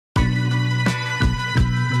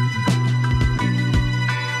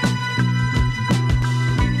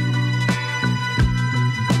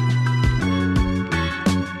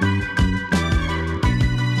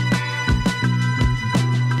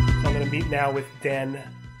now with Dan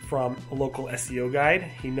from Local SEO Guide.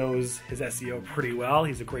 He knows his SEO pretty well.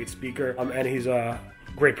 He's a great speaker, and he's a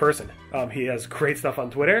great person. He has great stuff on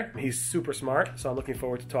Twitter. He's super smart, so I'm looking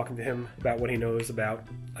forward to talking to him about what he knows about,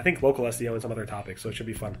 I think, local SEO and some other topics, so it should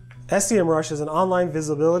be fun. SEMrush is an online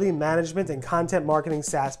visibility, management, and content marketing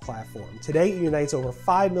SaaS platform. Today, it unites over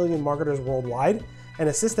 5 million marketers worldwide and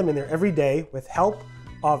assists them in their everyday with help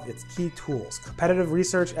of its key tools: competitive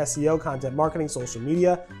research, SEO, content marketing, social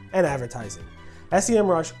media, and advertising.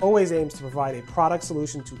 SEMrush always aims to provide a product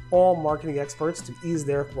solution to all marketing experts to ease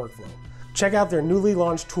their workflow. Check out their newly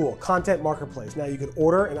launched tool, Content Marketplace. Now you can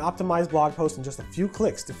order and optimize blog posts in just a few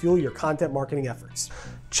clicks to fuel your content marketing efforts.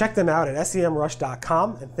 Check them out at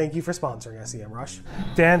semrush.com, and thank you for sponsoring SEMrush.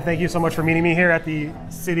 Dan, thank you so much for meeting me here at the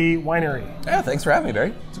City Winery. Yeah, thanks for having me,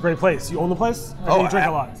 Barry. It's a great place. You own the place? You drink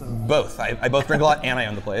a lot. So. Both. I both drink a lot and I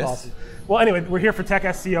own the place. Awesome. Well, anyway, we're here for Tech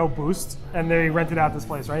SEO Boost, and they rented out this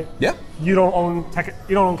place, right? Yeah. You don't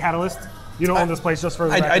own Catalyst. You don't own this place, just for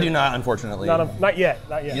the I do not, unfortunately. Not yet.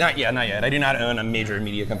 Not yet. I do not own a major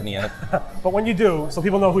media company yet. But when you do, so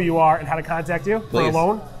people know who you are and how to contact you for a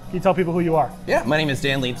loan, can you tell people who you are? Yeah, my name is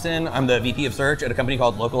Dan Leibson. I'm the VP of Search at a company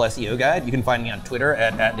called Local SEO Guide. You can find me on Twitter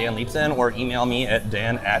at Dan Leibson or email me at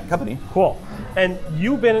dan@company. Cool. And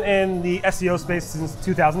you've been in the SEO space since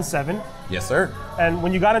 2007. Yes, sir. And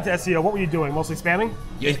when you got into SEO, what were you doing? Mostly spamming?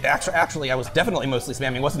 Yeah, actually, I was definitely mostly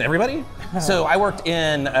spamming. Wasn't everybody? So I worked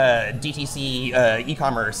in DTC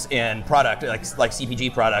e-commerce and product, like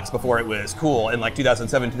CPG products before it was cool in like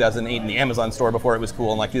 2007, 2008, in the Amazon store before it was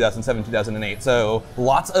cool in like 2007, 2008. So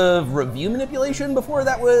lots of review manipulation before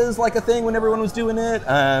that was like a thing when everyone was doing it.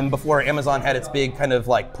 Before Amazon had its big kind of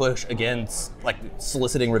like push against like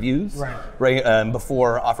soliciting reviews. Right.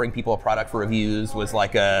 Before offering people a product for reviews was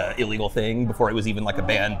like a illegal thing, before it was even like a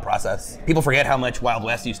banned process. People forget how much Wild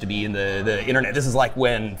West used to be in the internet. This is like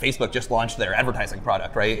when Facebook just launched their advertising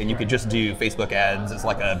product, right? And you could just do Facebook ads as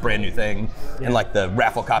like a brand new thing. Yeah. And like the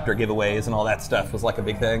Rafflecopter giveaways and all that stuff was like a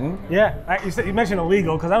big thing. Yeah, you mentioned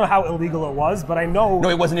illegal, because I don't know how illegal it was, but I know... No,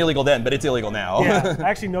 it wasn't illegal then, but it's illegal now. Yeah, I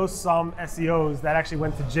actually know some SEOs that actually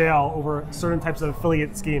went to jail over certain types of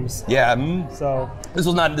affiliate schemes. Yeah. So... This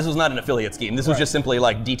was not an affiliate scheme. This was just simply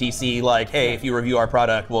like DTC, like, hey, if you review our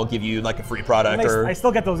product, we'll give you like a free product. I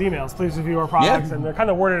still get those emails, please review our products, and they're kind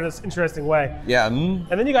of worded in this interesting way. Yeah. And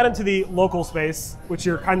then you got into the local space, which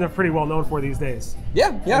you're kind of pretty well known for these days.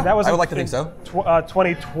 Yeah. That was I would like to think so.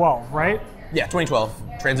 2012, right? Yeah, 2012.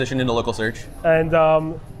 Transitioned into local search.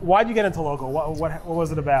 And why'd you get into local? What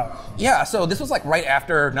was it about? Yeah, so this was like right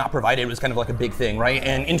after Not Provided was kind of like a big thing, right?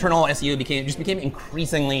 And internal SEO became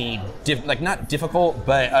increasingly not difficult,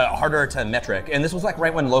 but harder to metric. And this was like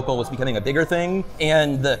right when local was becoming a bigger thing,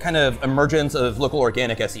 and the kind of emergence of local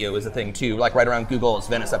organic SEO is a thing too, like right around Google's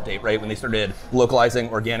Venice update, right? When they started localizing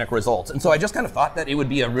organic results. And so I just kind of thought that it would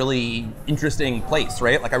be a really interesting place,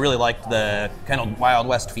 right? Like I really liked the kind of Wild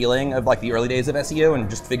West feeling of like the early days of SEO and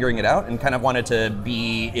just figuring it out, and kind of wanted to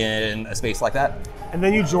be in a space like that. And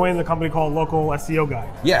then you joined the company called Local SEO Guide.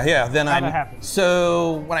 Yeah. Then How'd that happen?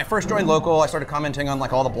 So when I first joined Local, I started commenting on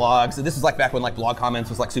like all the blogs. This is like back when like blog comments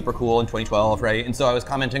was like super cool in 2012, right? And so I was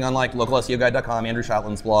commenting on like localseoguide.com, Andrew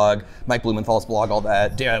Shotland's blog, Mike Blumenthal's blog, all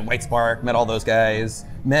that. White Spark, met all those guys.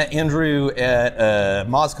 Met Andrew at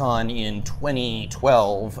MozCon in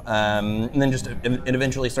 2012, and then and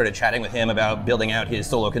eventually started chatting with him about building out his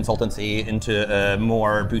solo consultancy into a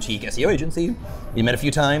more boutique SEO agency. We met a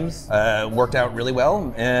few times, worked out really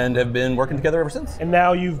well, and have been working together ever since. And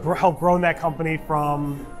now you've helped grow that company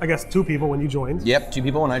from, I guess, 2 people when you joined. Yep, 2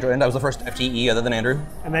 people when I joined. I was the first FTE other than Andrew.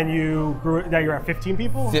 And then you grew, now you're at 15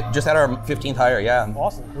 people? Just had our 15th hire, yeah.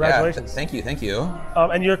 Awesome, congratulations. Yeah, thank you.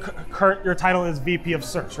 And your title is VP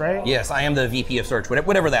of Search, right? Yes, I am the VP of Search,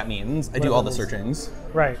 whatever that means. I do all the searchings.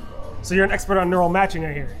 Right. So you're an expert on neural matching,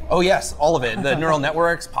 I hear. Oh yes, all of it. The neural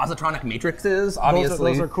networks, positronic matrices,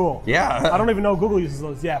 obviously. Those are cool. Yeah. I don't even know Google uses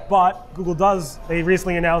those yet, but Google does. They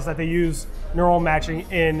recently announced that they use neural matching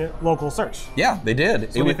in local search. Yeah, they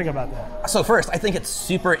did. So what do you think about that? So first, I think it's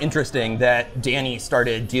super interesting that Danny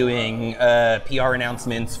started doing PR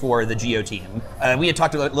announcements for the Geo team. We had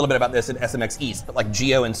talked a little bit about this in SMX East, but like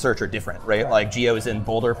Geo and Search are different, right? Like Geo is in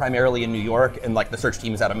Boulder primarily in New York, and like the Search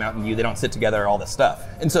team is out of Mountain View. They don't sit together, all this stuff.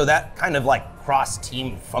 And so that kind of like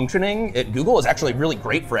cross-team functioning at Google is actually really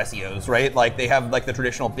great for SEOs, right? Like they have like the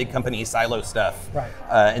traditional big company silo stuff. Right.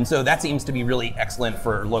 And so that seems to be really excellent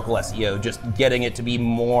for local SEO, just getting it to be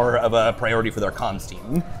more of a priority for their comms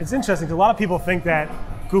team. It's interesting because a lot of people think that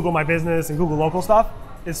Google My Business and Google Local stuff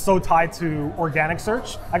is so tied to organic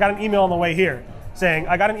search. I got an email on the way here saying,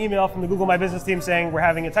 I got an email from the Google My Business team saying we're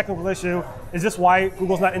having a technical issue. Is this why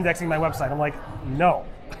Google's not indexing my website? I'm like, no.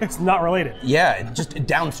 It's not related. Yeah, just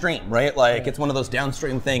downstream, right? Like it's one of those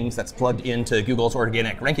downstream things that's plugged into Google's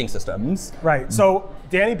organic ranking systems. Right. So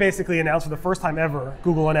Danny basically announced for the first time ever,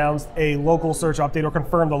 Google announced a local search update or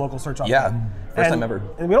confirmed a local search update. Yeah, first time ever.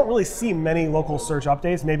 And we don't really see many local search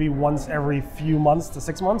updates, maybe once every few months to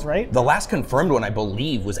 6 months, right? The last confirmed one, I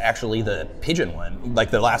believe, was actually the Pigeon one.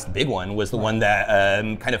 Like the last big one was the one that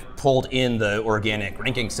kind of pulled in the organic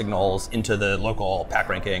ranking signals into the local pack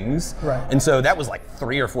rankings. Right. And so that was like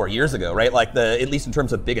 3 or 4 years ago, right? Like at least in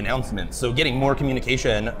terms of big announcements. So getting more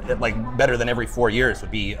communication, like better than every 4 years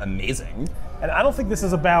would be amazing. And I don't think this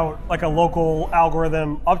is about like a local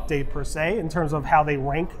algorithm update per se in terms of how they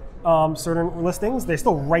rank certain listings. They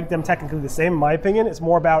still rank them technically the same, in my opinion. It's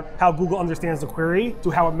more about how Google understands the query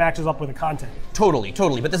to how it matches up with the content. Totally.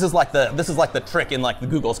 But this is like the trick in like the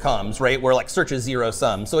Google's comms, right? Where like search is zero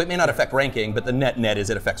sum, so it may not affect ranking, but the net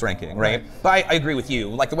is it affects ranking, right? But I agree with you.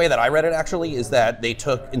 Like the way that I read it actually is that they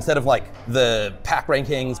took, instead of like the pack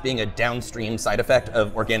rankings being a downstream side effect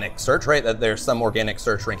of organic search, right? That there's some organic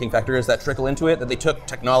search ranking factors that trickle into it. That they took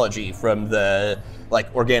technology from the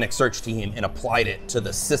like organic search team and applied it to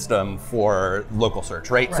the system for local search,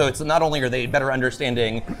 right? So it's not only are they better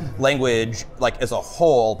understanding language like as a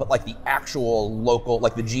whole, but like the actual local,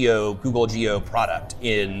 like the Google Geo product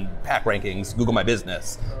in pack rankings, Google My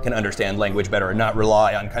Business can understand language better and not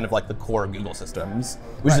rely on kind of like the core Google systems,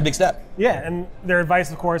 which is a big step. Yeah, and their advice,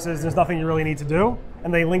 of course, is there's nothing you really need to do.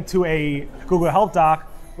 And they link to a Google Help doc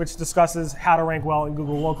which discusses how to rank well in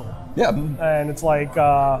Google Local. Yeah. And it's like,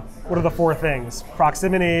 what are the 4 things?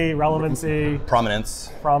 Proximity, relevancy, prominence,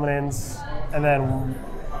 and then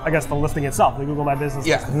I guess the listing itself, the Google My Business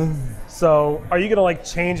listing. Yeah. So are you gonna like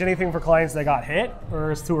change anything for clients that got hit,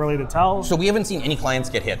 or is it too early to tell? So we haven't seen any clients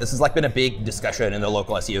get hit. This has like been a big discussion in the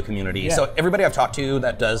local SEO community. Yeah. So everybody I've talked to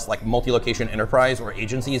that does like multi-location enterprise or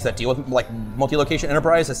agencies that deal with like multi-location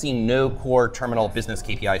enterprise has seen no core terminal business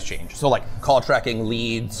KPIs change. So like call tracking,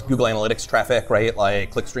 leads, Google Analytics traffic, right?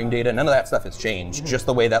 Like clickstream data, none of that stuff has changed. Just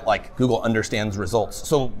the way that like Google understands results.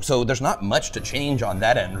 So there's not much to change on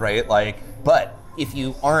that end, right? Like, but if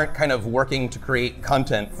you aren't kind of working to create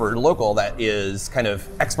content for local that is kind of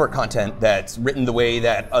expert content that's written the way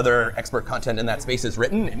that other expert content in that space is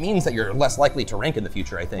written, it means that you're less likely to rank in the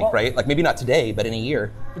future, I think, right? Like maybe not today, but in a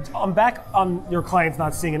year. I'm back on your clients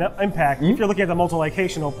not seeing an impact. If you're looking at the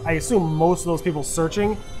multi-location, I assume most of those people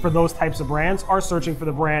searching for those types of brands are searching for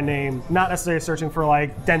the brand name, not necessarily searching for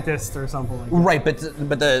like dentist or something like that. Right,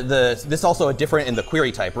 but this also different in the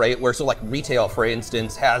query type, right? Where so like retail, for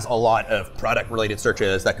instance, has a lot of product-related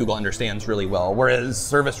searches that Google understands really well, whereas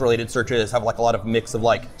service-related searches have like a lot of mix of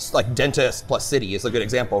like dentist plus city is a good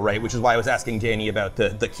example, right? Which is why I was asking Danny about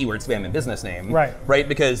the keyword spam and business name, right?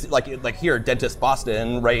 Because like here, dentist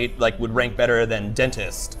Boston, right, like would rank better than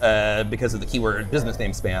dentist because of the keyword business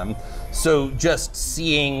name spam. So just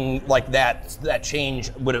seeing like that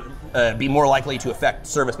change would be more likely to affect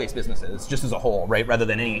service-based businesses just as a whole, right? Rather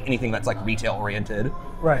than anything that's like retail-oriented.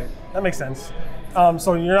 Right, that makes sense.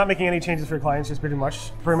 So you're not making any changes for your clients, just pretty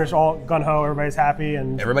much all gun-ho, everybody's happy.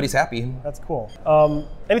 And everybody's happy. That's cool.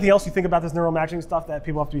 Anything else you think about this neural matching stuff that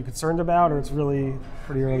people have to be concerned about, or it's really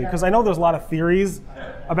pretty early? Because I know there's a lot of theories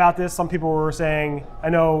about this. Some people were saying, I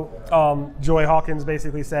know Joy Hawkins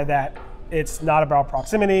basically said that it's not about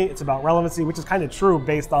proximity, it's about relevancy, which is kind of true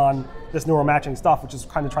based on this neural matching stuff, which is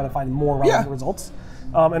kind of trying to find more relevant results.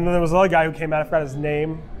 And then there was another guy who came out, I forgot his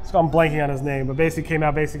name, so I'm blanking on his name, but basically came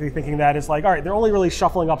out thinking that it's like, all right, they're only really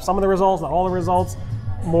shuffling up some of the results, not all the results,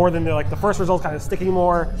 more than the first results kind of sticking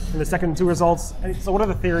more than the second 2 results. And so what are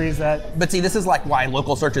the theories that... But see, this is like why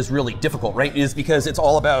local search is really difficult, right? Is because it's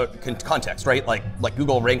all about context, right? Like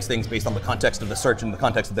Google ranks things based on the context of the search and the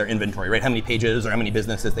context of their inventory, right? How many pages or how many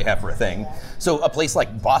businesses they have for a thing. So a place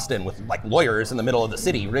like Boston with like lawyers in the middle of the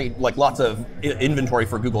city, right? Like lots of inventory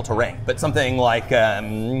for Google to rank. But something like, I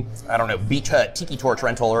don't know, beach hut, tiki torch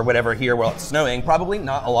rental or whatever here while it's snowing, probably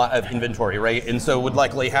not a lot of inventory, right? And so would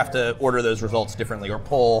likely have to order those results differently or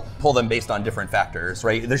pull them based on different factors,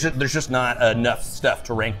 right? There's just not enough stuff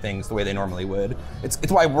to rank things the way they normally would.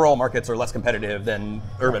 It's why rural markets are less competitive than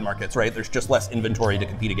urban markets, right? There's just less inventory to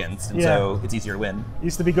compete against, and so it's easier to win.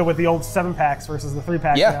 Used to be good with the old 7-packs versus the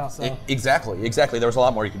 3-packs now. So. Exactly. There was a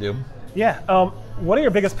lot more you could do. Yeah. What are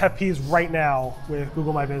your biggest pet peeves right now with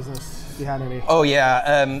Google My Business? If you had any. Oh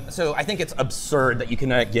yeah. So I think it's absurd that you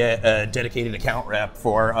cannot get a dedicated account rep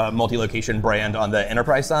for a multi-location brand on the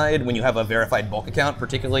enterprise side when you have a verified bulk account,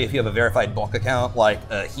 particularly if you have a verified bulk account like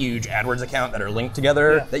a huge AdWords account that are linked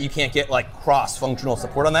together, that you can't get like cross-functional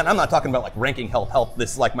support on that. I'm not talking about like ranking help.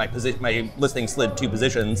 This is like my listing slid 2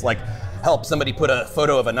 positions. Like help somebody put a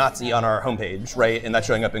photo of a Nazi on our homepage, right? And that's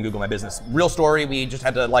showing up in Google My Business. Real story, we just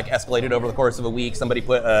had to like escalate it over the course of a week. Somebody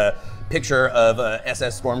put a picture of a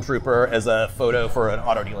SS Stormtrooper as a photo for an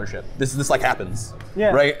auto dealership. This like happens,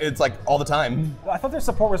 right? It's like all the time. I thought their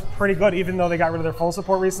support was pretty good, even though they got rid of their phone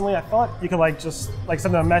support recently. I thought you could like just like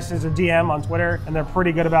send them a message or DM on Twitter, and they're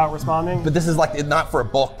pretty good about responding. But this is like not for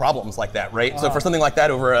bulk problems like that, right? So for something like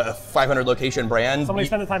that over a 500 location brand, somebody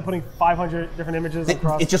spent the time putting 500 different images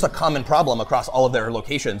across. It's just a common problem across all of their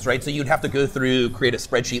locations, right? So you'd have to go through, create a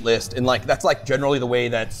spreadsheet list, and like that's like generally the way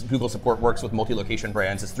that Google support works with multi-location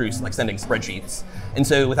brands is through like sending spreadsheets. And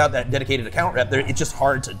so without that dedicated account rep, it's just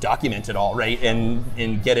hard to document it all, right? And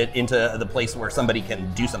get it into the place where somebody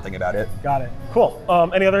can do something about it. Got it. Cool.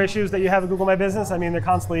 Any other issues that you have with Google My Business? I mean, they're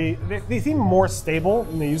constantly, they seem more stable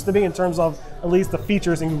than they used to be in terms of at least the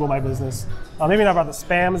features in Google My Business. Maybe not about the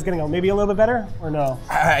spam is getting maybe a little bit better, or no?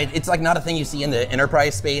 It's like not a thing you see in the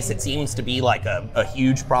enterprise space. It seems to be like a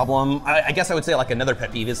huge problem. I guess I would say like another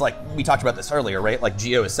pet peeve is like, we talked about this earlier, right? Like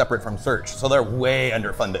geo is separate from search. So they're way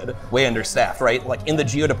underfunded, way understaffed, right? Like in the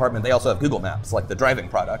geo department, they also have Google Maps, like the driving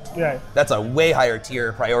product. Yeah. That's a way higher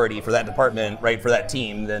tier priority for that department, right? For that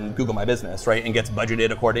team than Google My Business, right? And gets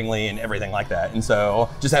budgeted accordingly and everything like that. And so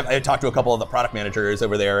I talked to a couple of the product managers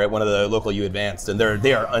over there at one of the local U Advanced, and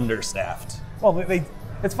they are understaffed. Well,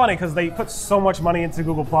 it's funny because they put so much money into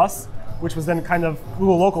Google Plus, which was then kind of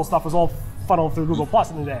Google local stuff was all funneled through Google Plus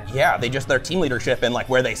in the day. Yeah, their team leadership and like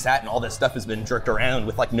where they sat and all this stuff has been jerked around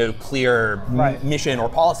with like no clear mission or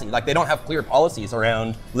policy. Like they don't have clear policies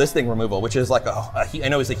around listing removal, which is like I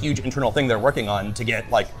know is a huge internal thing they're working on to get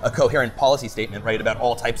like a coherent policy statement, right, about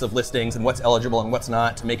all types of listings and what's eligible and what's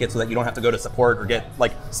not, to make it so that you don't have to go to support or get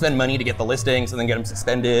like spend money to get the listings and then get them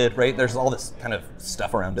suspended, right? There's all this kind of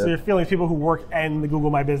stuff around it. So you're feeling people who work in the Google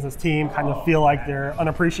My Business team kind of feel like they're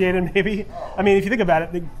unappreciated, maybe? I mean, if you think about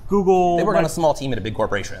it, Google... They work on a small team at a big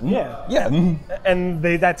corporation. Yeah. And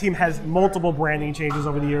that team has multiple branding changes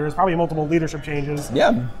over the years, probably multiple leadership changes.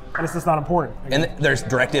 Yeah. And it's just not important. And there's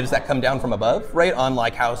directives that come down from above, right, on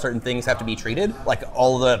like how certain things have to be treated. Like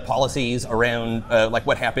all the policies around like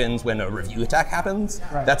what happens when a review attack happens.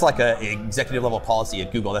 Right. That's like an executive level policy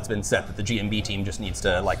at Google that's been set that the GMB team just needs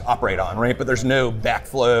to like operate on, right? But there's no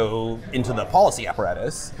backflow into the policy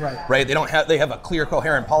apparatus, right? They have a clear,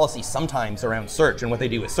 coherent policy sometimes around search and what they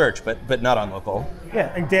do with search, but not on local.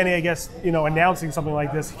 Yeah, and Danny, I guess, announcing something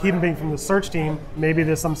like this, even being from the search team, maybe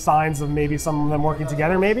there's some signs of maybe some of them working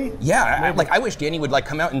together, maybe? Yeah, I wish Danny would like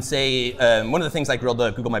come out and say, one of the things I grilled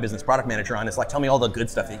the Google My Business product manager on is like, tell me all the good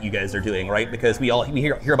stuff that you guys are doing, right? Because we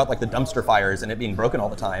hear about like the dumpster fires and it being broken all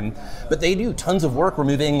the time, but they do tons of work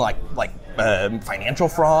removing like financial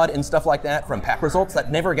fraud and stuff like that from PAC results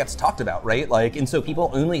that never gets talked about, right? Like, and so people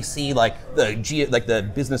only see like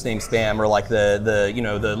the business name spam or like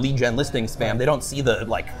the lead gen listing spam. They don't see the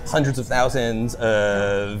like hundreds of thousands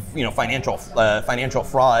of financial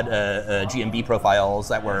fraud GMB profiles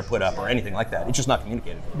that were put up or anything like that. It's just not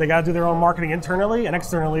communicated. They got to do their own marketing internally and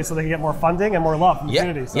externally so they can get more funding and more love from the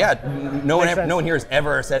community. So no one here has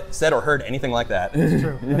ever said or heard anything like that. It's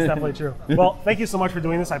true. That's definitely true. Well, thank you so much for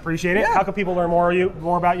doing this. I appreciate it. How can people learn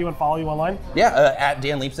more about you and follow you online? Yeah, at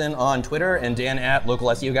Dan Leibson on Twitter and Dan at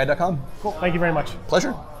localseoguide.com. Cool. Thank you very much.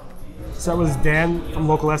 Pleasure. So that was Dan from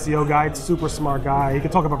Local SEO Guide. Super smart guy. He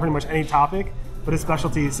can talk about pretty much any topic, but his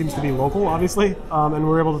specialty seems to be local, obviously. And we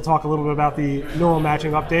were able to talk a little bit about the neural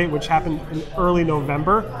matching update, which happened in early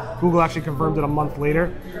November. Google actually confirmed it a month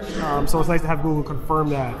later. So it's nice to have Google confirm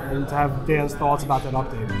that and to have Dan's thoughts about that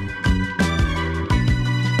update.